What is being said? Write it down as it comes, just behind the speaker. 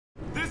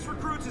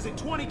is a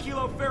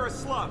 20-kilo ferrous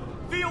slug.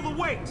 Feel the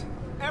weight!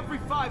 Every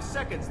 5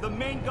 seconds, the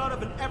main gun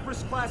of an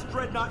Everest-class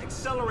dreadnought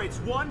accelerates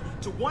 1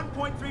 to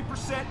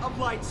 1.3% of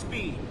light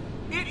speed.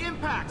 It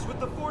impacts with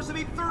the force of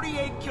a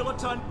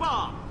 38-kiloton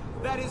bomb.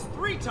 That is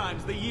 3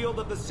 times the yield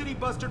of the city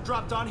buster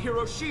dropped on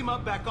Hiroshima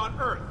back on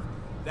Earth.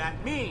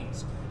 That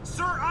means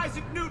Sir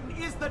Isaac Newton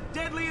is the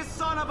deadliest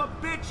son of a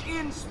bitch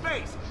in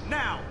space.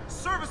 Now,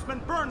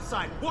 Serviceman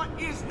Burnside, what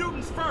is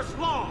Newton's first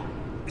law?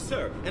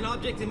 Sir, an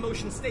object in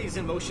motion stays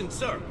in motion,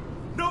 sir.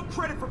 No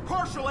credit for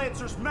partial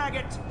answers,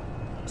 maggot!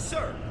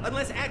 Sir,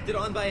 unless acted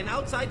on by an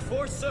outside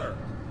force, sir.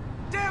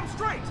 Damn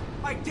straight!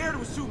 I dare to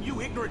assume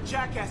you ignorant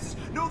jackasses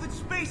know that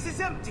space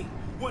is empty.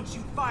 Once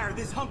you fire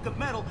this hunk of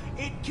metal,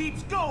 it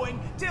keeps going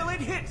till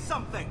it hits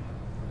something.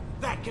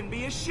 That can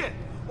be a ship,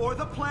 or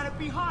the planet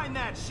behind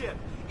that ship.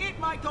 It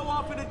might go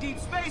off into deep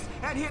space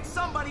and hit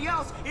somebody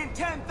else in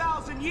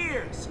 10,000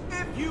 years.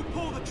 If you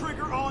pull the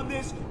trigger on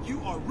this,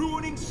 you are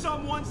ruining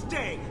someone's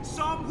day,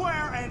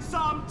 somewhere and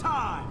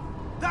sometime.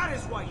 That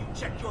is why you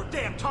check your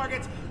damn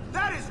targets.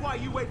 That is why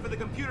you wait for the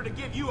computer to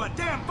give you a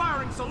damn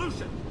firing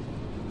solution.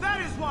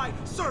 That is why,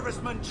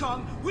 Serviceman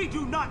Chung, we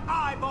do not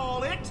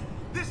eyeball it.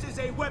 This is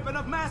a weapon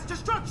of mass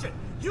destruction.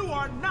 You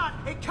are not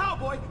a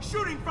cowboy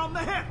shooting from the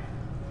hip.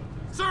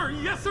 Sir,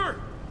 yes, sir!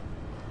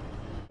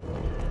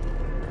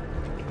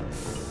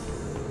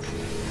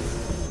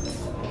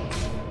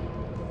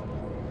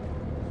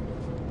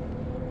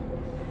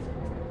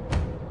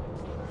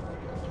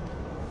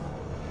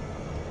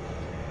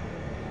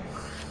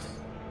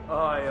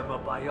 I am a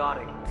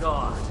biotic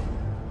god.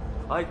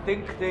 I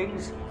think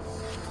things,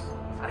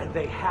 and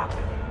they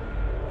happen.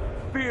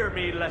 Fear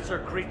me, lesser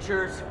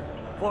creatures,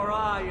 for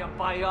I am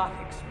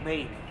biotics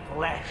made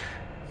flesh.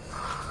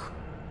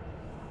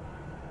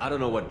 I don't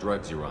know what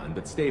drugs you're on,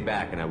 but stay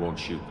back and I won't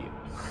shoot you.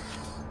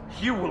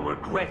 You will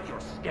regret your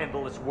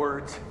scandalous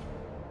words.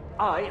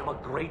 I am a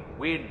great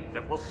wind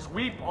that will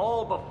sweep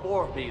all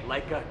before me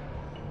like a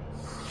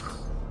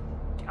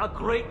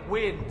great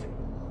wind.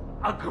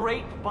 A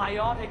great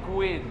biotic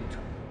wind.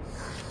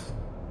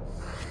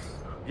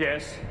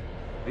 Yes,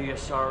 the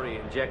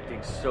Asari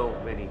injecting so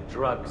many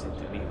drugs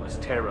into me was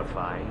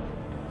terrifying.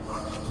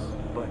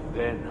 But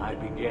then I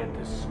began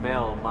to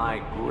smell my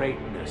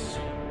greatness.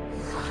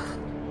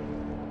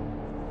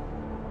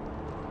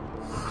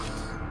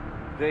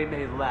 They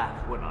may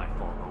laugh when I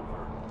fall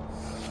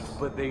over,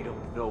 but they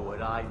don't know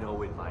what I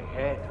know in my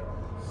head.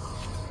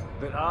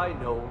 That I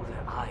know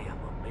that I am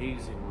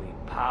amazingly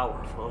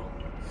powerful.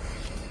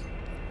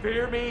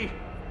 Fear me!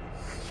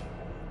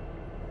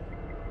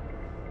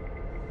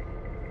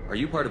 Are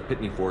you part of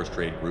Pitney Forest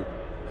Trade Group?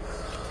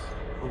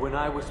 When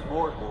I was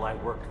mortal, I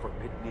worked for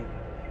Pitney.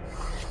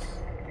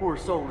 Poor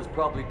soul is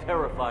probably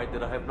terrified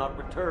that I have not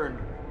returned.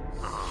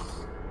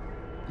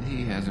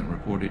 He hasn't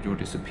reported your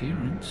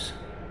disappearance.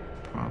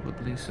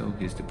 Probably so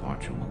his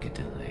departure will get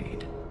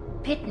delayed.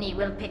 Pitney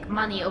will pick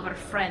money over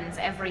friends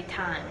every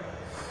time.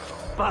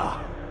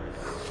 Bah!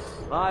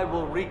 I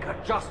will wreak a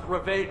just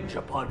revenge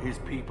upon his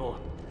people.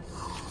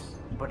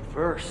 But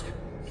first,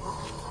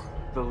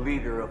 the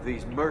leader of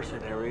these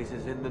mercenaries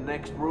is in the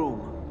next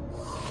room.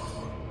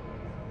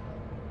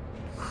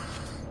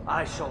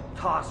 I shall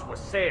toss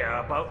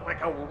Wasea about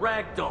like a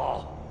rag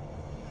doll.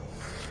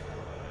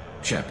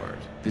 Shepard,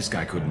 this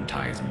guy couldn't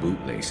tie his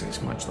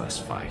bootlaces, much less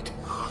fight.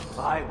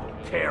 I will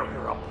tear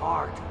her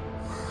apart.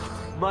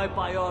 My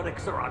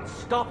biotics are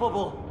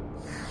unstoppable.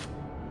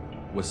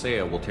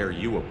 Wasea will tear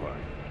you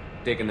apart.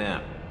 Take a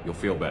nap. You'll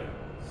feel better.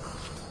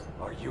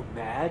 Are you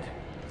mad?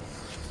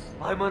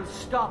 I'm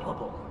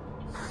unstoppable.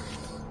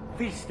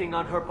 Feasting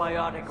on her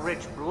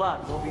biotic-rich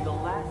blood will be the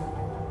last.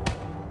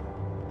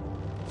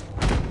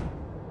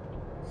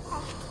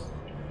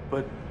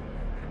 But,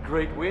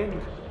 Great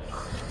Wind,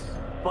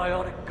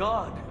 biotic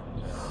god,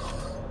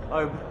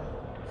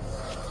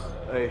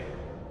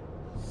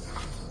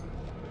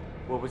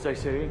 what was I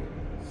saying?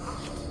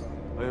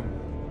 I'm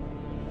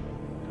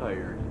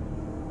tired.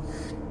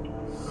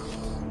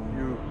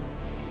 You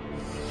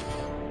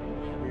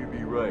may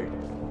be right.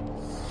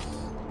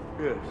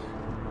 Yes,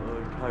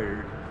 I'm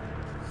tired.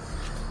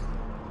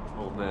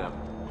 I'll nap.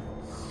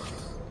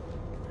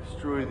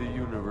 Destroy the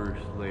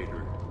universe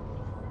later.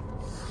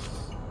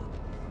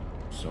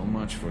 So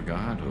much for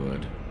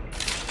godhood.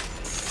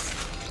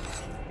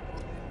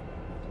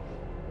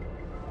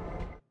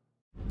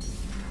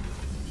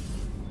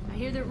 I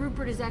hear that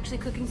Rupert is actually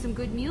cooking some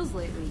good meals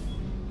lately.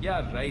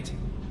 Yeah, right.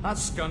 That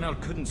scunner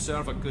couldn't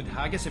serve a good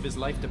haggis if his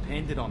life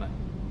depended on it.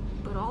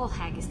 But all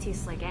haggis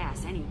tastes like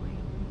ass anyway.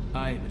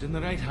 Aye, but in the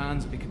right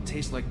hands it could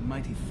taste like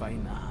mighty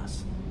fine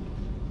ass.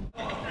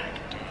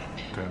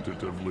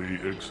 Tentatively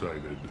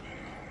excited.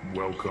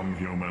 Welcome,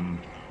 human.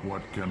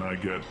 What can I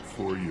get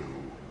for you?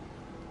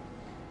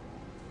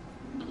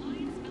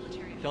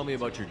 Tell me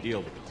about your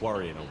deal with the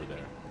Quarian over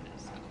there.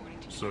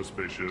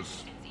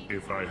 Suspicious.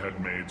 If I had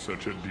made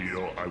such a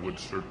deal, I would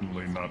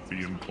certainly not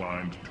be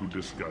inclined to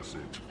discuss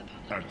it.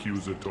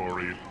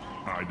 Accusatory.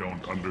 I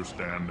don't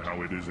understand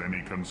how it is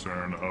any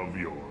concern of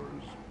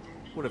yours.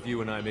 What if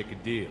you and I make a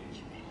deal?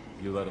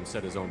 You let him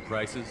set his own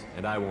prices,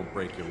 and I won't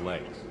break your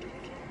legs.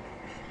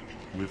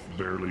 With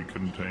barely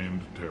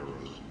contained terror,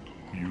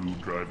 you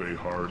drive a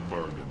hard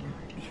bargain,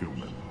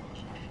 human.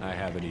 I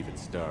haven't even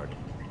started.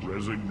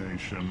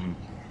 Resignation.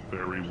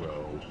 Very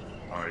well.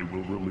 I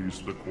will release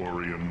the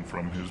Quarian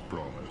from his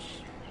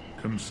promise.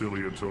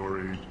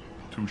 Conciliatory.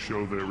 To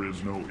show there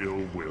is no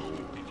ill will,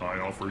 I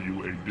offer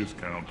you a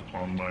discount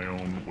on my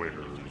own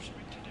wares.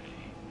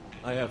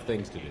 I have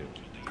things to do.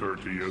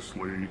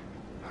 Courteously,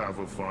 have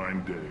a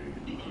fine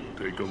day.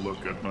 Take a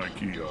look at my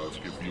kiosk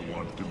if you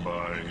want to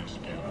buy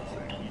anything.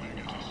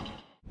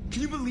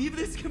 Can you believe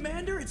this,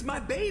 Commander? It's my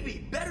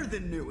baby! Better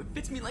than new. It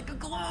fits me like a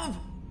glove!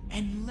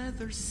 And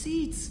leather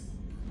seats.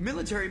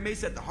 Military may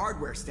set the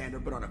hardware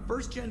standard, but on a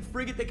first-gen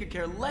frigate they could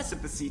care less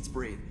if the seats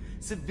breathe.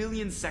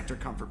 Civilian sector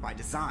comfort by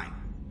design.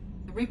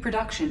 The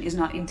reproduction is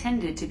not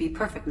intended to be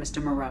perfect,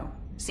 Mr. Moreau.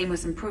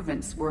 Seamless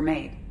improvements were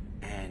made.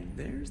 And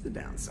there's the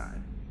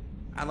downside.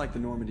 I liked the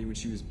Normandy when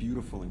she was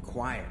beautiful and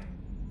quiet.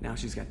 Now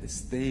she's got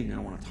this thing I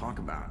don't want to talk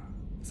about.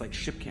 It's like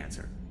ship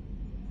cancer.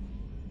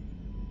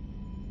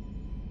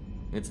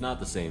 It's not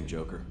the same,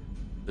 Joker.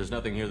 There's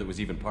nothing here that was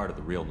even part of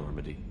the real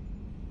Normandy.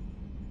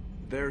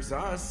 There's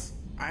us.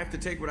 I have to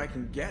take what I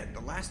can get.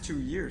 The last 2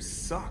 years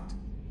sucked.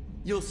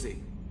 You'll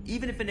see.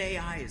 Even if an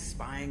AI is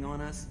spying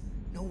on us,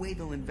 no way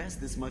they'll invest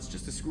this much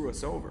just to screw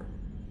us over.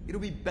 It'll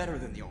be better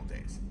than the old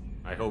days.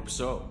 I hope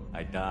so.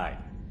 I died.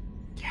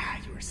 Yeah,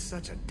 you were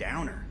such a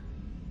downer.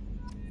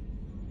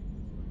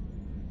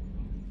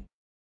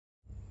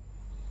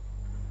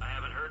 I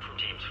haven't heard from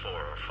teams 4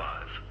 or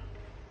 5.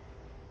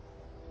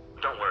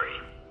 Don't worry,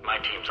 my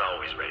team's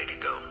always ready to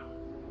go.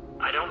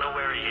 I don't know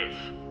where he is.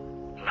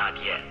 Not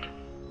yet.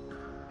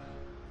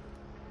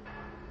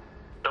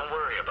 Don't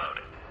worry about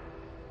it.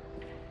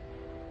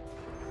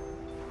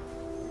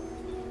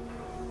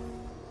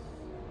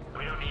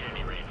 We don't need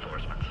any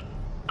reinforcements.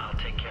 I'll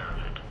take care of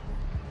it.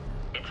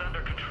 It's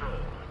under control.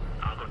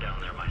 I'll go down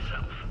there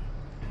myself.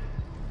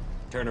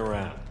 Turn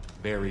around.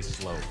 Very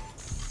slow.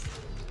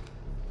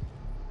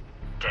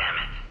 Damn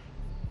it.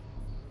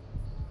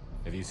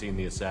 Have you seen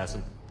the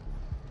assassin?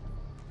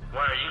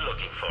 Why are you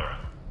looking for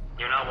him?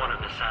 You're not one of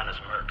Nisana's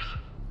mercs.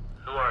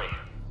 Who are you?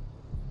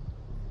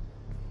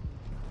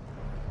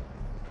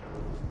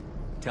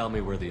 Tell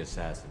me where the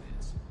assassin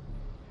is.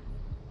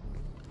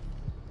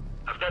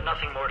 I've got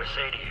nothing more to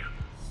say to you.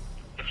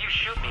 If you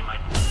shoot me, my...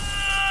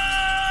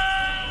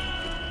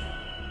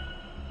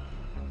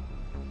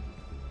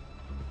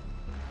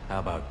 How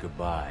about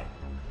goodbye?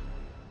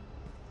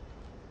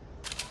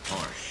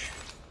 Harsh,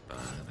 but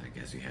I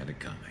guess he had it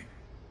coming.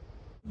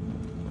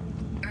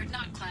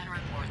 Erdnot clan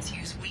reports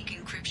use weak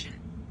encryption.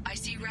 I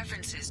see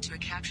references to a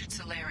captured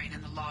Solarian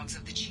in the logs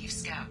of the Chief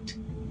Scout.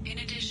 In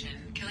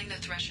addition, killing the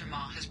Thresher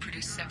Maw has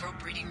produced several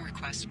breeding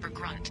requests for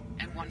Grunt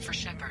and one for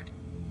Shepard.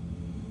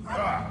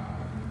 I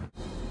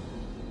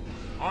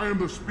am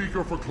the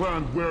speaker for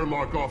Clan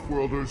Werelock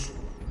Offworlders.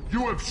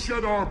 You have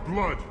shed our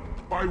blood.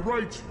 By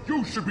rights,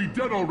 you should be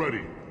dead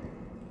already.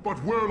 But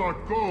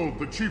Werelock Gold,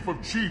 the Chief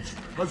of Chiefs,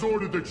 has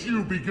ordered that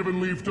you be given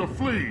leave to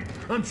flee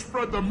and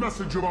spread the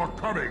message of our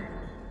coming.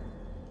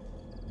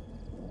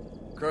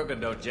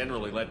 Krogan don't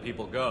generally let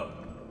people go.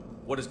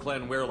 What does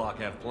Clan Werelock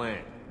have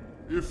planned?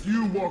 If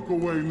you walk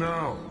away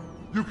now,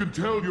 you can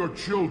tell your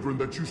children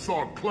that you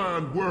saw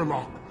Clan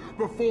Werelock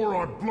before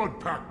our blood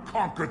pact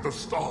conquered the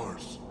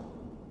stars.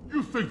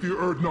 You think the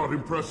Erdnot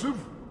impressive?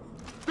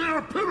 They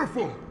are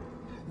pitiful!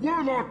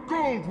 Werelock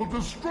Gold will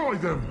destroy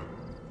them!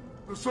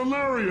 The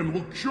Solarian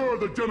will cure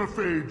the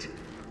Genophage,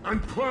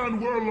 and Clan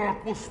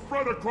Werelock will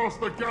spread across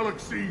the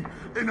galaxy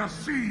in a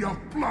sea of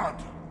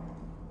blood!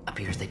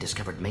 Appears they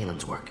discovered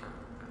Malin's work.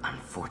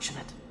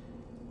 Unfortunate.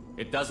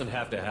 It doesn't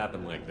have to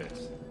happen like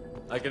this.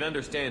 I can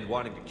understand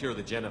wanting to cure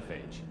the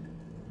Genophage.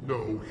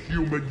 No,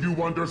 human,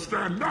 you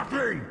understand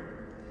nothing!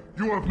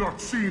 You have not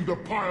seen the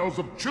piles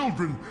of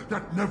children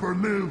that never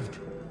lived.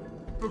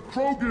 The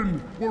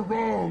Krogan were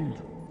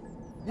wronged.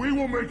 We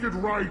will make it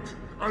right,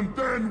 and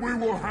then we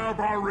will have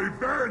our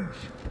revenge!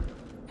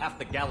 Half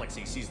the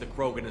galaxy sees the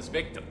Krogan as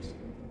victims.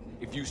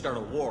 If you start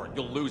a war,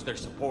 you'll lose their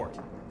support.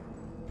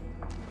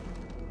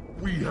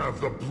 We have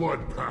the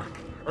Blood Pack,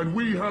 and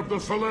we have the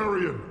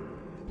Solarian.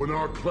 When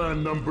our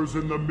clan numbers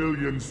in the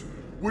millions,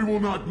 we will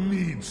not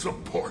need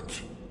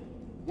support.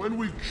 When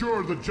we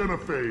cure the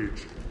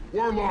Genophage,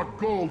 Werelock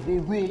Gold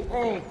will rule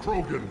all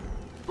Krogan.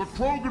 The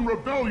Krogan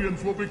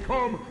rebellions will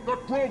become the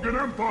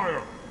Krogan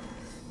Empire.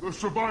 The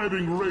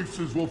surviving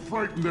races will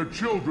frighten their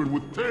children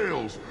with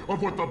tales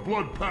of what the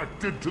Blood Pack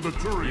did to the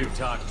Turians. You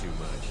talk too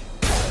much.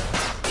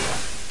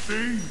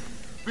 See?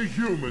 The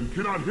human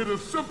cannot hit a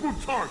simple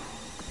target.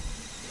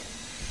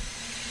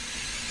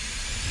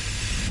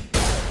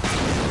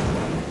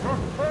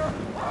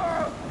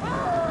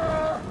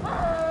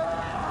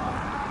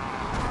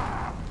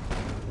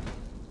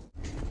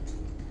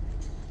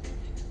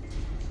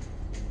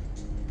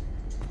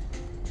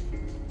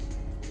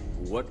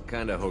 What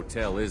kind of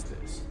hotel is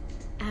this?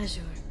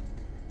 Azure.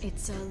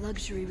 It's a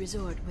luxury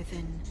resort with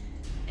an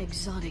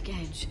exotic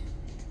edge.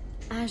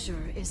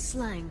 Azure is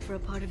slang for a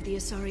part of the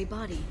Asari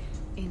body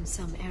in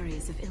some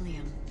areas of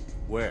Ilium.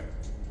 Where?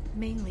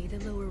 Mainly the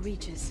lower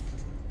reaches,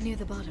 near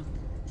the bottom.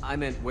 I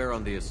meant where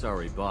on the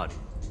Asari body.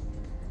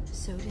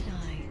 So did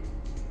I.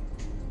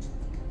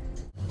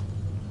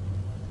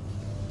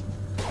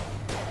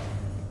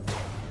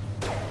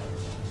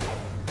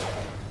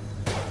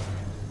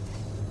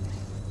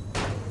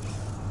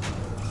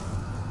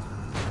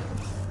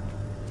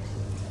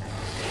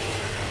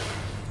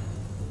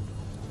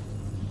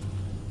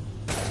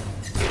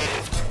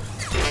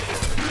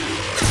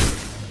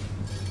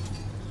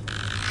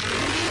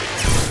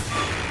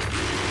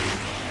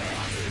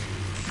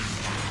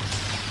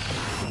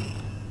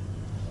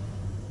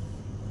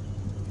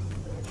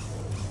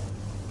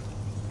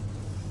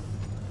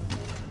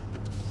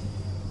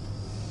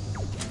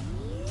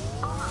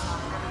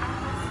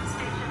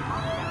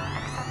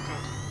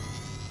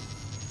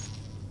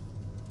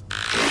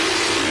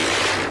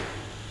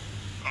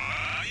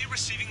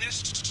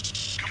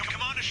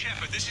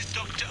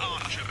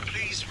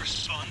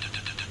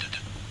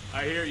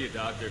 I hear you,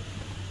 Doctor.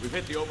 We've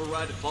hit the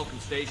override at Vulcan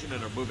Station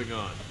and are moving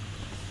on.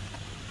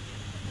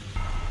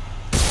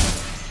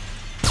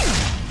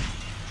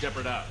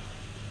 Shepard out.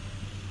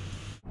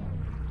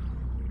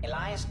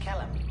 Elias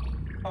Kellum,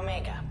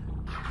 Omega.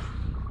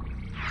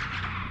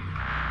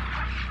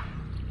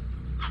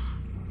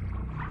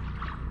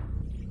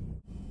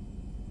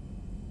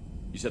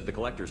 You said the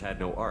collectors had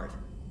no art.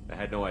 I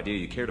had no idea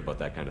you cared about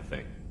that kind of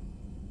thing.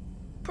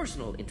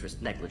 Personal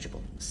interest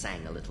negligible.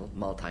 Sang a little.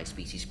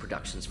 Multi-species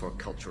productions for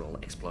cultural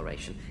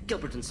exploration.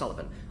 Gilbert and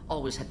Sullivan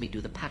always had me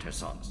do the patter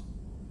songs.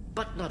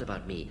 But not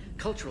about me.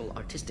 Cultural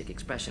artistic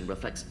expression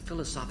reflects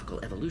philosophical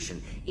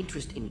evolution,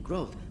 interest in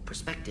growth,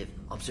 perspective,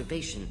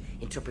 observation,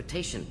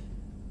 interpretation.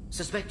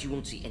 Suspect you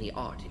won't see any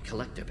art in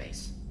collector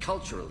base.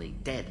 Culturally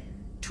dead.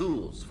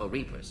 Tools for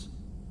reapers.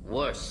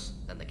 Worse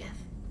than the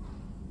Geth.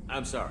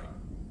 I'm sorry.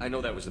 I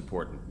know that was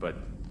important, but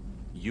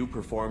you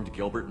performed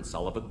Gilbert and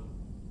Sullivan?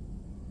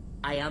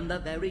 I am the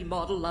very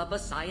model of a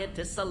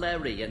scientist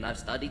Solarian. I've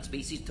studied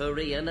species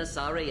Turian,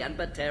 Asari, and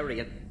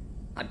Batarian.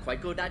 I'm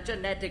quite good at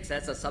genetics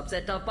as a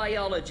subset of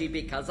biology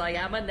because I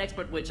am an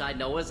expert, which I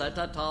know is a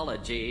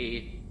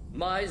tautology.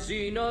 My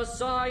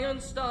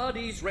xenoscience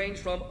studies range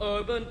from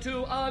urban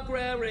to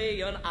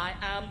agrarian. I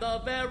am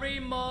the very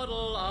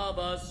model of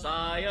a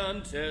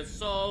scientist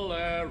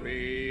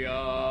Solarian.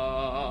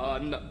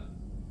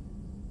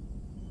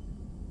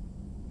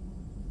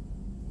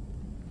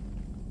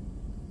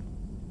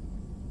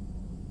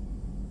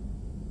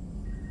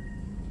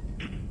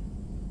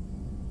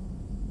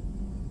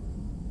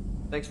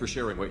 Thanks for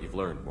sharing what you've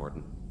learned,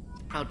 Morton.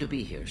 Proud to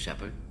be here,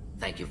 Shepard.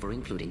 Thank you for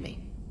including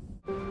me.